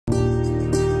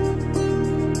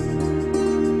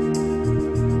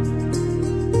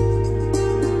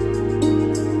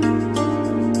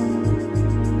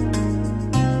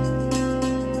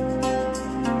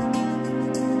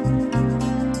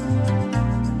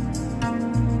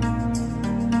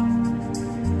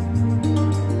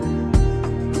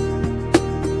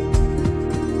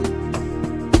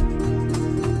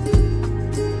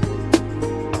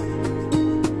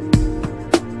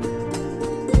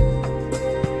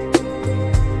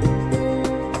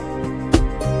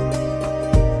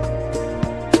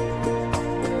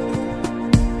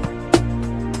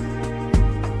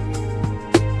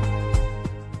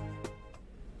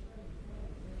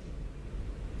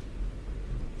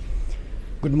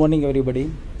Good morning,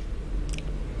 everybody.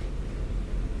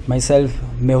 Myself,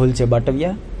 Mehul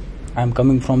Batavia. I am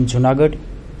coming from Junagadh,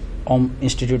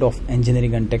 Institute of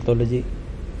Engineering and Technology.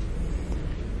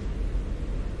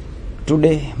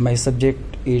 Today, my subject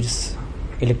is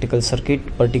electrical circuit,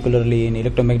 particularly in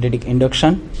electromagnetic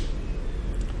induction.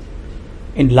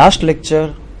 In last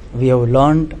lecture, we have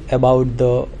learned about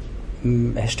the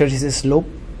hysteresis loop,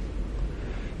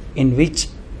 in which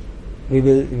we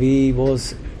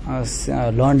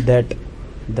learned that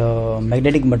the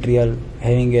magnetic material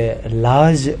having a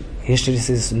large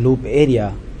hysteresis loop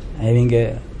area, having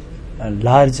a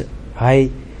large high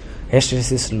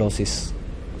hysteresis losses,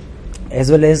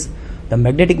 as well as the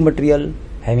magnetic material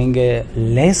having a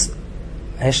less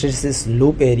hysteresis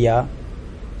loop area,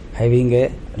 having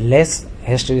a less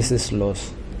hysteresis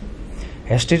loss.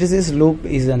 Hysteresis loop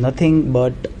is nothing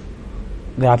but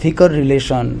graphical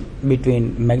relation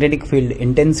between magnetic field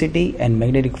intensity and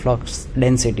magnetic flux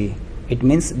density. It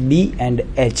means B and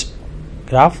H.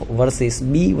 Graph versus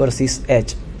B versus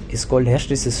H is called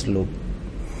hysteresis loop.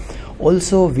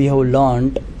 Also, we have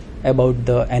learned about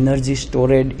the energy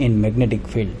stored in magnetic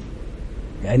field.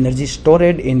 Energy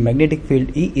stored in magnetic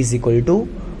field E is equal to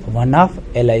 1/2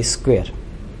 Li square.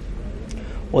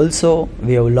 Also,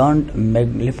 we have learned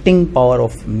lifting power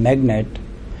of magnet,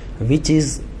 which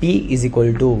is P is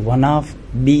equal to 1/2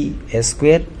 B A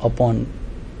square upon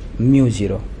mu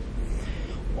 0.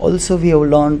 Also, we have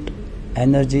learned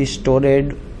energy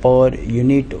stored per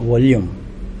unit volume,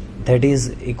 that is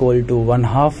equal to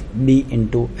 1/2 B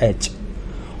into H.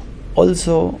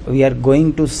 Also, we are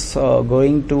going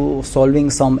to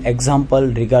solving some example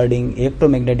regarding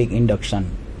electromagnetic induction,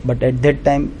 but at that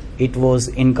time it was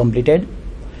incompleted.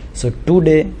 So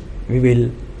today we will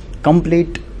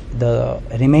complete the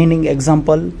remaining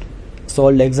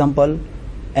solved example,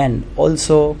 and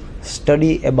also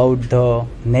study about the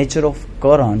nature of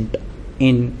current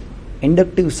in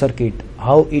inductive circuit,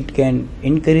 how it can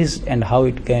increase and how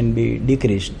it can be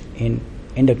decreased in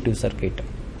inductive circuit.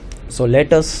 So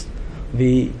let us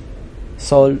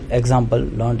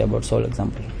learned about solve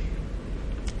example.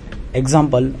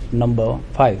 Example number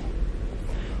 5.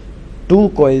 Two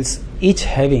coils each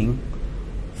having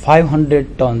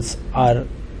 500 turns are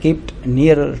kept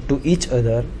nearer to each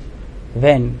other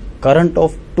when current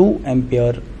of 2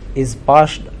 ampere is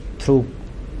passed through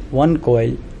one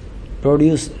coil,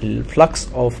 produce flux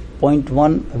of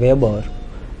 0.1 Weber,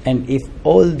 and if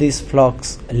all this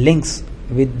flux links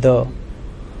with the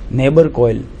neighbor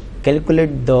coil,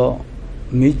 calculate the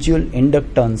mutual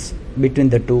inductance between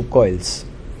the two coils.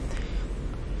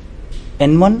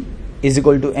 N1 is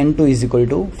equal to N2 is equal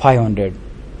to 500.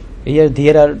 Here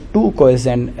there are two coils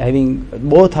and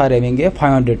both are having a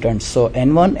 500 turns. So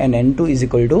N1 and N2 is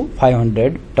equal to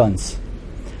 500 turns.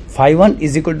 Phi1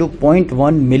 is equal to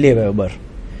 0.1 milliweber.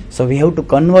 So we have to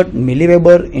convert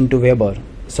milliweber into Weber.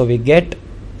 So we get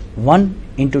 1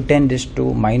 into 10 raised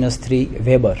to minus 3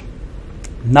 Weber.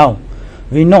 Now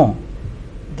we know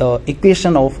the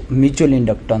equation of mutual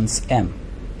inductance M.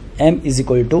 M is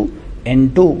equal to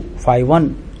N2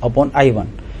 Phi1 upon I1,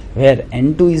 where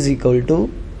N2 is equal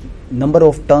to number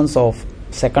of turns of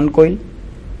second coil,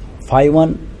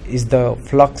 Phi1 is the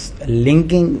flux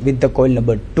linking with the coil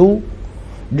number 2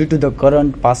 due to the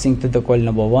current passing through the coil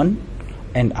number 1,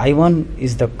 and I1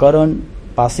 is the current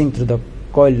passing through the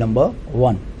coil number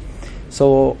 1.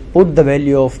 So put the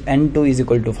value of N2 is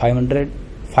equal to 500,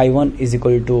 Phi1 is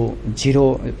equal to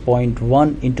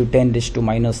 0.1 into 10 raised to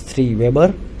minus 3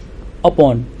 Weber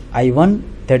upon I1,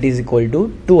 that is equal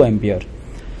to 2 ampere.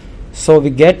 So we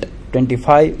get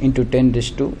 25 into 10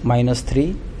 raised to minus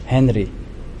 3 Henry.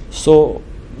 So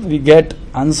we get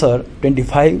answer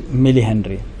 25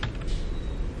 millihenry.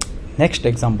 Next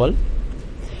example,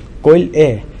 coil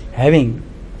A having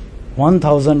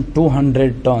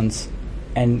 1200 turns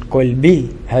and coil B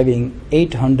having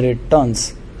 800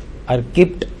 turns are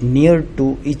kept near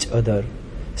to each other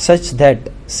such that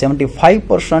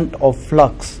 75% of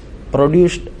flux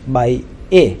produced by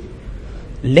A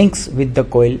links with the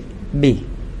coil B.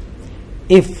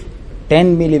 If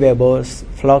 10 milliwebers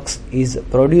flux is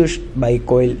produced by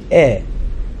coil A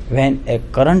when a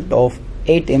current of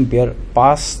 8 ampere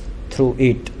pass through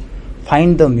it,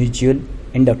 find the mutual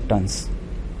inductance.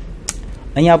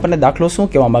 અહીંયા આપણને દાખલો શું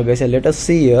કહેવા માંગે છે? Let S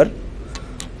C here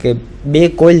કે બે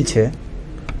coil છે,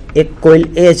 એક કોઇલ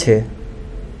A છે,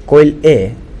 coil A,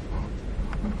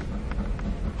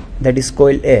 that is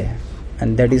coil A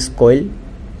and that is coil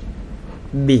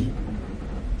B.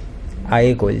 આ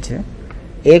A કોઇલ છે.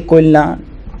 A કોઇલના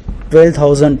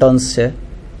 12,000 ટન્સ છે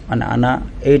અને આના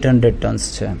 800 ટન્સ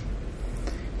છે.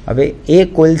 હવે એ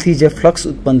કોઇલથી જે ફ્લક્સ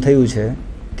ઉત્પન્ન થયું છે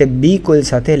તે બી કોઇલ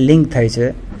સાથે લિંક થાય છે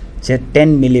જે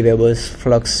 10 મિલીવેબર્સ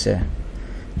ફ્લક્સ છે.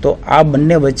 તો આ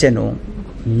બંને વચ્ચેનું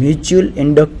mutual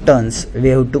inductance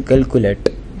we have to calculate.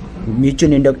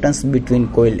 Mutual inductance between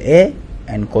coil A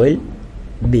and coil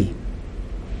B.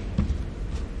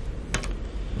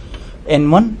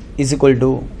 N1 is equal to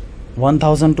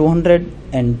 1200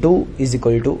 and 2 is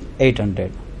equal to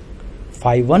 800.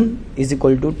 Phi 1 is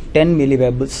equal to 10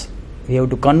 milliwebers. We have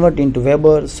to convert into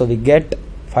Weber, so we get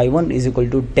Phi 1 is equal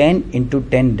to 10 into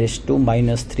 10 raised to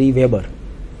minus 3 Weber.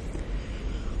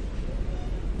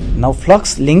 Now flux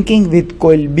linking with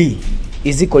coil B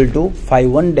is equal to Phi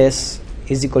 1 dash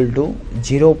is equal to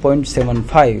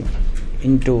 0.75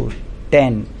 into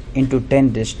 10 into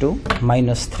 10 raised to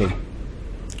minus 3.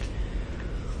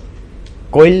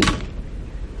 Coil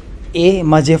એ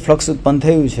માં જે flux ઉત્પન્ન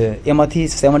થયું છે એમાંથી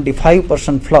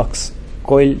 75% flux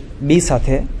coil બી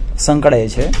સાથે સંકળાય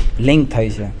છે, link થાય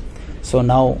છે. સો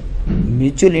નાઉ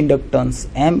mutual inductance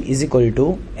M is equal to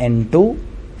N2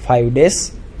 5 dash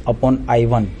upon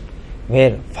I1,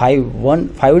 where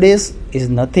 5 dash is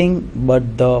nothing but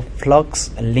the flux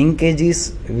linkages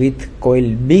with coil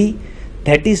B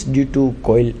that is due to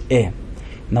coil A.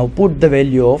 Now put the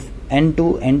value of N2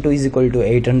 is equal to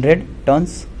 800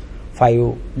 tons,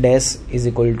 5 dash is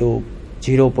equal to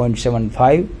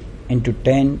 0.75 into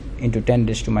 10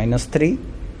 raised to minus 3,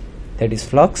 that is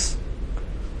flux,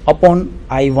 upon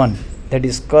I1, that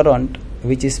is current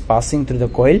which is passing through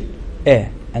the coil A,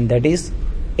 and that is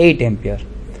 8 ampere.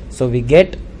 So we get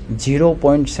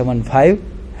 0.75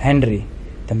 Henry.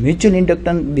 The mutual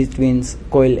inductance between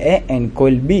coil A and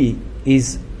coil B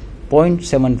is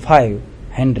 0.75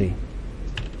 Henry.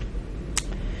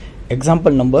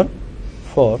 Example number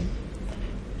 4.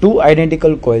 Two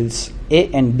identical coils A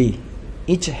and B,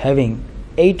 each having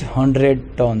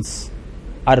 800 turns,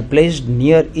 are placed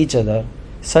near each other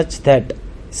such that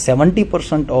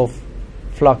 70% of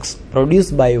flux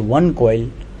produced by one coil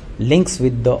links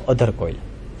with the other coil.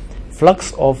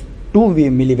 Flux of 2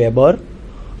 milliweber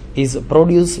is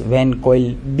produced when coil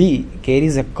B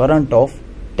carries a current of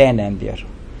 10 ampere.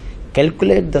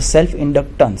 Calculate the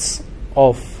self-inductance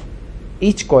of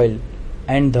each coil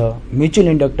and the mutual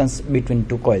inductance between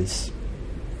two coils.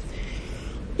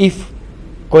 If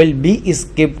coil B is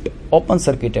kept open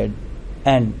circuited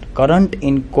and current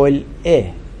in coil A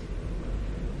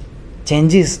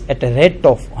changes at a rate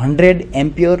of 100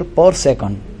 ampere per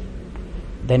second,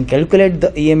 then calculate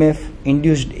the EMF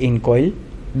induced in coil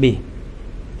B.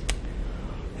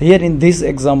 Here in this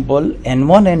example,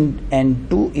 N1 and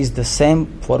N2 is the same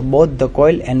for both the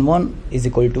coil. N1 is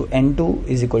equal to N2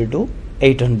 is equal to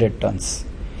 800 tons.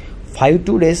 Phi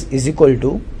 2 days is equal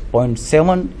to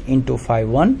 0.7 into Phi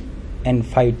 1 and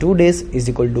Phi 2 days is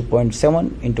equal to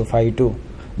 0.7 into Phi 2,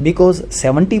 because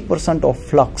 70% of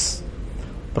flux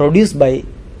produced by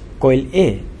coil A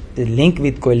is linked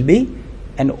with coil B,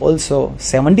 and also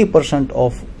 70%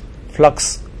 of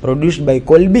flux produced by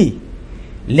coil B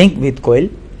linked with coil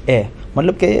A.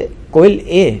 मतलब કે coil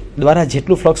A દ્વારા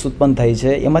જેટલું flux ઉત્પન્ન થાય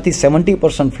છે એમાંથી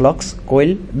 70% flux coil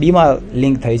B માં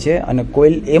link થાય છે, અને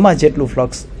કોઇલ A માં જેટલું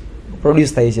ફ્લક્સ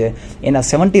પ્રોડ્યુસ થાય છે એના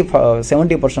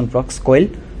 70% ફ્લક્સ કોઇલ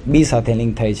B સાથે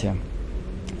લિંક થાય છે.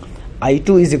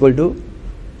 I2 is equal to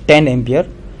 10 ampere,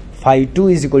 Phi 2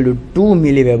 is equal to 2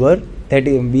 milliweber, that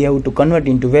we have to convert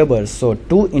into Weber, so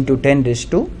 2 into 10 raised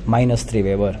to minus 3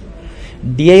 Weber.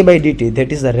 Di by dt,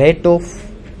 that is the rate of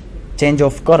change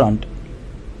of current,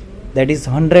 that is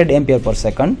 100 ampere per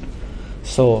second.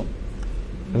 So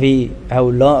we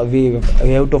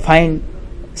have to find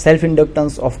self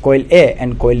inductance of coil A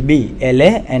and coil B,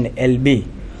 LA and LB.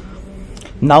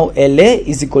 Now LA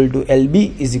is equal to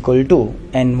LB is equal to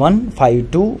N1 Phi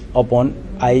 2 upon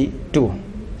I2.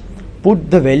 Put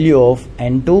the value of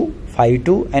N2, Phi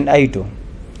 2 and I2.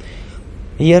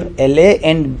 Here LA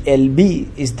and LB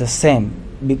is the same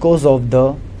because of the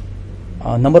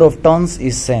number of turns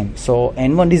is same. So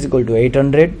N1 is equal to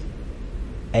 800,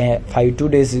 Phi 2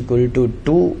 days is equal to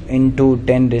 2 into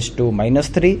 10 raised to minus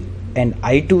 3, and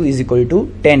I2 is equal to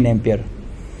 10 ampere.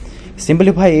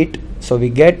 Simplify it, so we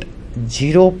get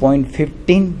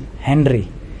 0.15 Henry.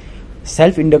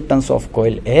 Self inductance of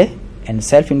coil A and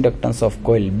self inductance of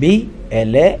coil B,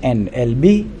 LA and LB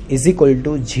is equal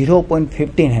to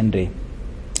 0.15 Henry.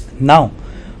 Now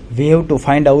we have to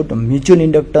find out mutual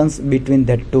inductance between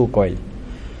the two coil.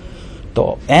 So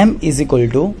M is equal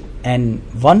to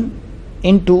N1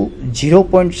 into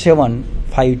 0.7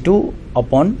 Phi 2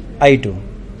 upon I2.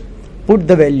 Put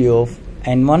the value of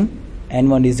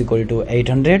N1 is equal to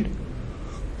 800,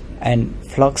 and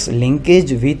flux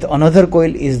linkage with another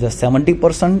coil is the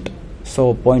 70%,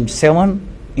 so 0.7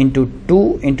 into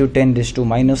 2 into 10 raised to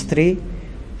minus 3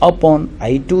 upon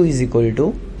I2 is equal to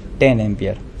 10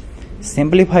 ampere.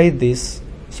 Simplify this,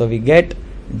 so we get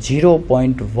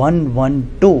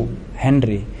 0.112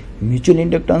 Henry. Mutual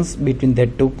inductance between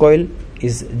that two coil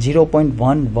is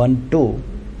 0.112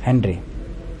 Henry.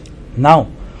 Now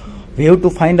we have to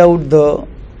find out the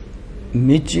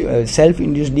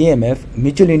self-induced EMF,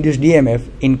 mutual induced EMF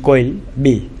in coil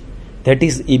B, that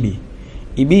is EB.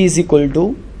 EB is equal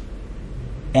to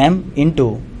M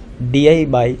into di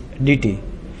by dt.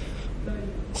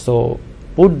 So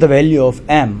put the value of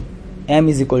M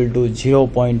is equal to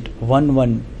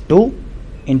 0.112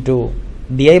 into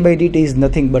di by dt is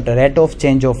nothing but a rate of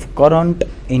change of current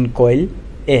in coil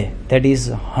A, that is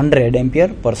 100 ampere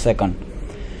per second.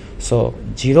 So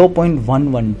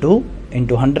 0.112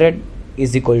 into 100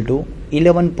 is equal to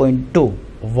 11.2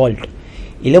 volt.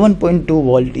 11.2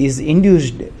 volt is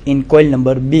induced in coil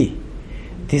number B.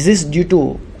 This is due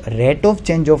to rate of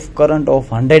change of current of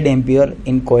 100 ampere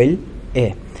in coil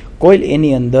A. Coil A ની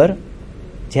અંદર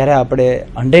જ્યારે આપણે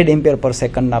 100 ampere પર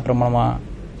સેકન્ડના પ્રમાણમાં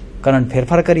current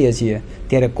ફેરફાર કરીએ છીએ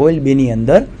ત્યારે કોઇલ B ની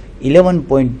અંદર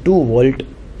 11.2 વોલ્ટ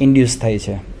ઇન્ડ્યુસ થાય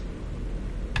છે.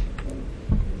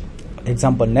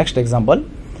 Next example,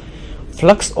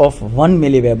 flux of 1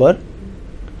 milliweber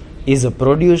is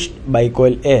produced by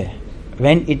coil A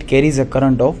when it carries a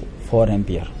current of 4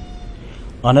 ampere.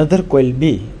 Another coil B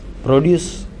produces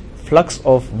flux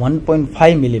of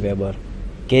 1.5 milliweber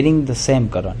carrying the same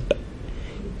current.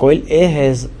 Coil A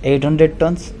has 800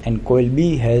 tons and coil B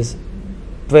has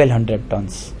 1200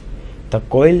 tons. The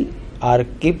coils are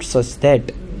kept such that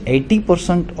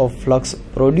 80% of flux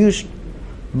produced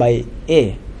by A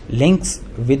links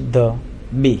with the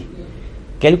B.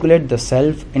 Calculate the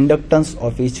self-inductance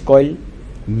of each coil,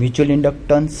 mutual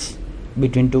inductance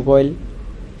between two coils,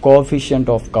 coefficient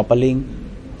of coupling,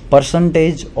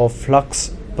 percentage of flux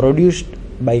produced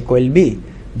by coil B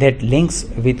that links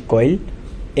with coil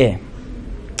A.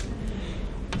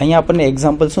 અહીંયા આપણને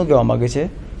example શું કહેવા માગે છે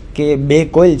કે બે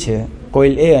coil છે,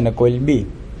 coil A અને કોઇલ B.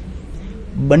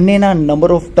 બંનેના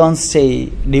નંબર ઓફ ટર્ન્સ છે એ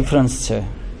ડિફરન્સ છે.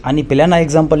 આની પહેલાંના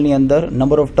એક્ઝામ્પલની અંદર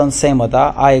નંબર ઓફ ટર્ન્સ સેમ હતા.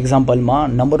 આ એક્ઝામ્પલમાં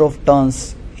number of turns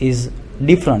is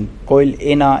different. Coil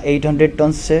એના 800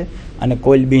 ટર્ન્સ છે અને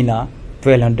કોઇલ બીના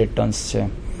 1200 ટર્ન્સ છે.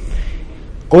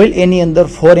 કોઇલ એની અંદર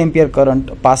 4 એમ્પિયર કરંટ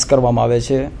પાસ કરવામાં આવે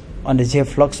છે અને જે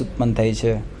ફ્લક્સ ઉત્પન્ન થાય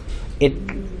છે એ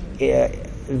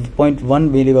 0.1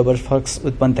 મિલીવેબર ફ્લક્સ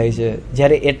ઉત્પન્ન થાય છે.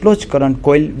 જ્યારે એટલો જ કરંટ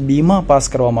કોઇલ બીમાં પાસ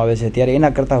કરવામાં આવે છે ત્યારે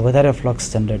એના કરતાં વધારે ફ્લક્સ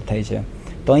જનરેટ થાય છે.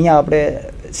 તો અહીંયા આપણે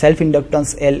સેલ્ફ ઇન્ડક્ટન્સ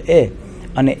LA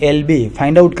અને LB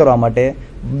ફાઇન્ડ આઉટ કરવા માટે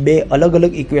બે અલગ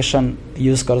અલગ ઇક્વેશન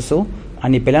યુઝ કરશું.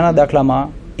 આની પહેલાંના દાખલામાં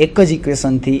એક જ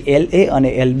ઇક્વેશનથી LA અને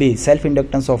LB self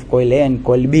inductance of coil A and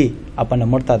coil B આપણને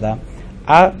મળતા હતા.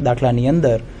 આ દાખલાની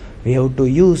અંદર we have to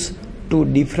use to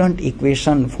different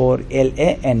equation four LA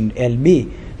and LB.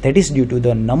 That is due to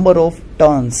the number of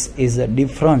turns is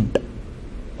different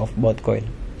of both coil.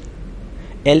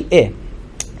 LA,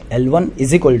 L1 is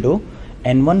equal to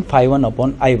N1 phi1 upon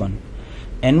I1.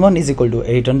 N1 is equal to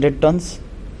 800 tons,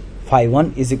 phi1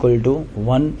 is equal to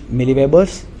 1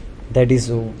 milliwebers, that is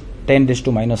 10 raised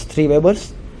to minus 3 webers.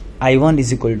 I1 is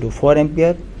equal to 4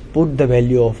 ampere. Put the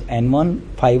value of N1,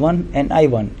 phi1 and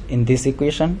I1 in this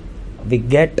equation. We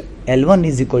get L1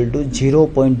 is equal to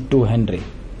 0.2 Henry.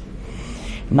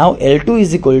 Now L2 is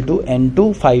equal to N2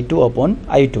 phi2 upon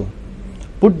I2.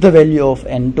 Put the value of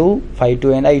N2, phi2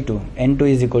 and I2. N2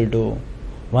 is equal to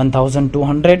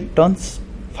 1200 tons,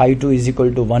 phi2 is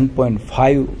equal to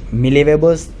 1.5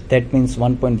 milliwebers, that means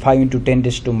 1.5 into 10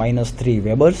 raised to minus 3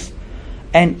 webers,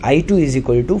 and I2 is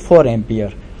equal to 4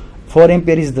 ampere. 4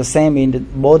 ampere is the same in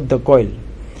both the coil.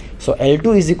 So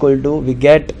L2 is equal to, we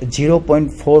get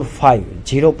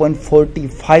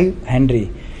 0.45 Henry.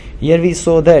 Here we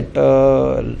saw that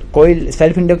coil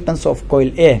self-inductance of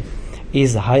coil A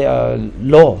is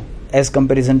low as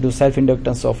comparison to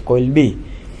self-inductance of coil B.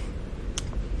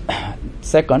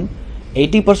 Second,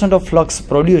 80% of flux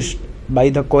produced by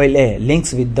the coil A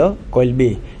links with the coil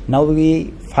B. Now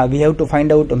we have to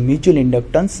find out a mutual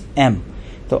inductance M.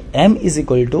 So M is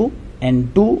equal to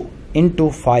N2 into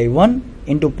phi1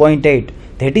 into 0.8.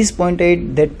 That is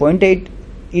 0.8. That 0.8,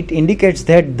 it indicates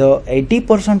that the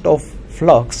 80% of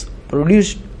flux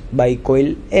produced by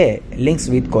coil A links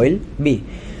with coil B.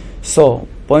 So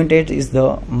 0.8 is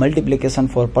the multiplication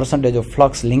for percentage of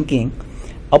flux linking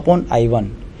upon I1.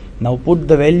 Now put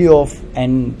the value of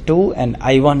N2 and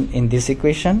I1 in this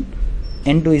equation.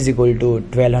 N2 is equal to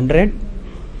 1200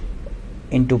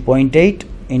 into 0.8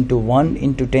 into 1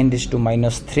 into 10 raised to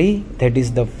minus 3, that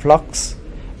is the flux,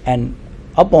 and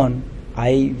upon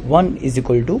I1 is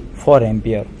equal to 4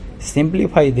 ampere.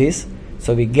 Simplify this,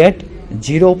 so we get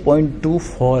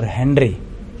 0.24 Henry.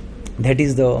 that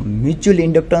is the mutual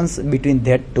inductance between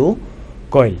that two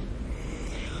coil.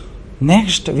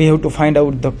 Next we have to find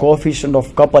out the coefficient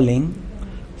of coupling.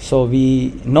 So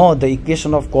we know the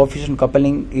equation of coefficient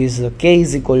coupling is K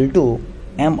is equal to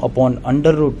M upon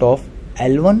under root of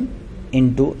L1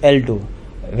 into L2,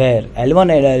 where L1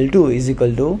 and L2 is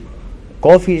equal to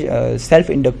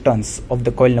self-inductance of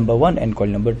the coil number 1 and coil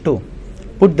number 2.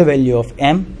 Put the value of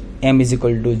M is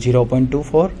equal to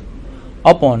 0.24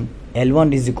 upon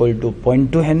L1 is equal to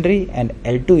 0.2 Henry and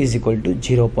L2 is equal to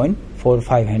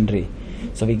 0.45 Henry.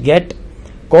 So we get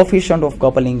coefficient of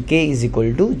coupling K is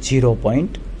equal to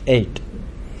 0.8.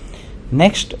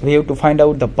 Next we have to find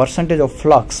out the percentage of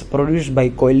flux produced by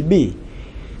coil B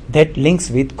that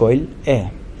links with coil A.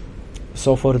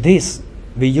 So for this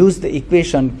we use the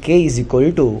equation K is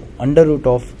equal to under root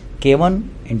of K1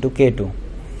 into K2.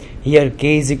 Here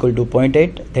K is equal to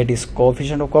 0.8, that is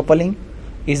coefficient of coupling,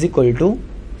 is equal to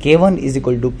K1 is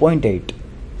equal to 0.8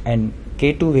 and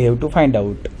K2 we have to find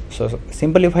out. So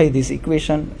simplify this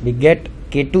equation, we get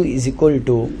K2 is equal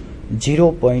to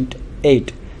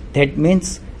 0.8. That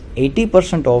means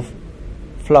 80% of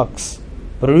flux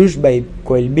produced by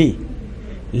coil B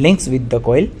links with the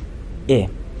coil A.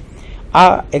 આ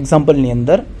એક્ઝામ્પલની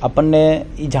અંદર આપણને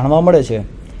એ જાણવા મળે છે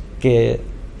કે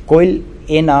coil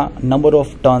એના number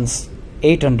of turns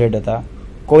 800 હતા,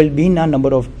 coil Bina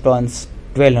number of turns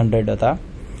 1200 હતા.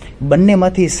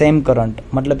 બંનેમાંથી સેમ કરંટ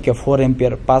મતલબ કે 4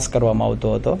 એમ્પિયર પાસ કરવામાં આવતો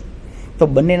હતો. તો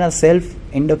બંનેના સેલ્ફ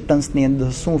ઇન્ડક્ટન્સની અંદર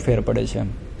શું ફેર પડે છે?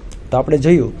 તો આપણે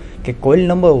જોયું કે coil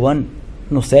number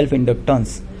 1નું self inductance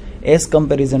as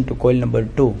comparison two coil number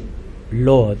 2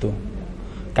 લો હતું,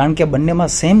 કારણ કે બંનેમાં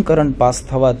સેમ કરંટ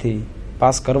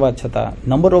પાસ કરવા છતાં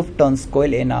નંબર ઓફ ટર્ન્સ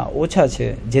કોઇલ એના ઓછા છે,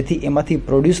 જેથી એમાંથી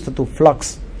પ્રોડ્યુસ થતું ફ્લક્સ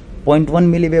 0.1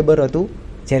 મિલીવેબર હતું,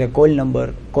 જ્યારે કોઇલ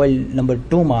નંબર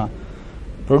 2માં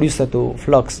પ્રોડ્યુસ થતું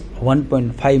ફ્લક્સ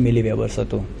 1.5 મિલીવેબર્સ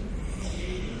હતું.